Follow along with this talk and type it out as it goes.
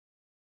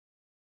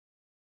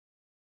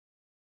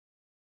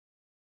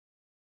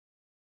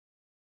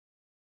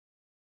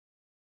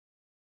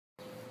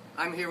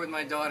I'm here with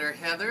my daughter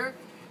Heather,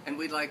 and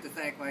we'd like to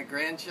thank my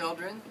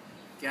grandchildren,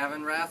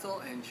 Gavin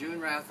Rathel and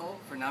June Rathel,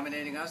 for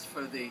nominating us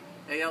for the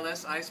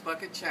ALS Ice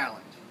Bucket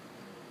Challenge.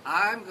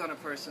 I'm going to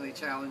personally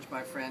challenge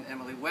my friend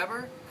Emily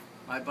Weber,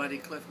 my buddy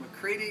Cliff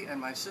McCready, and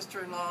my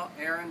sister-in-law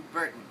Erin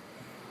Burton.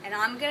 And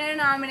I'm going to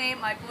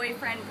nominate my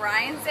boyfriend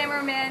Brian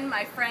Zimmerman,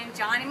 my friend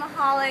Johnny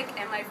Mahalik,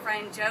 and my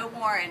friend Joe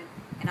Warren.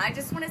 And I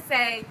just want to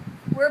say,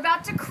 we're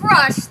about to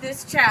crush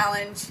this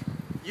challenge.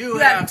 You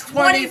have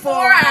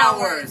 24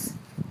 hours.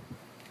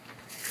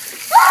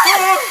 Oh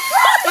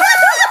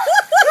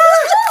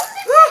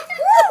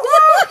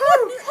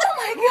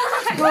my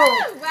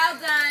God! Well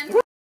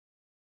done.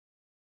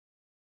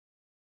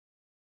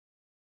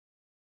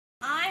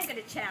 I'm going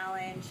to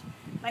challenge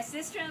my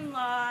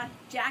sister-in-law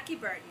Jackie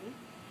Burton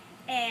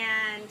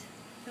and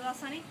who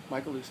else, honey?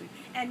 Michael Lucy.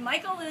 And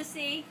Michael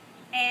Lucy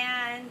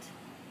and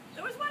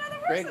there was one other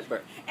person. Greg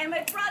Burton. And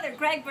my brother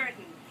Greg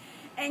Burton.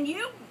 And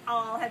you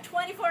all have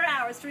 24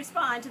 hours to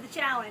respond to the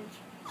challenge.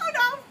 Oh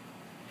no!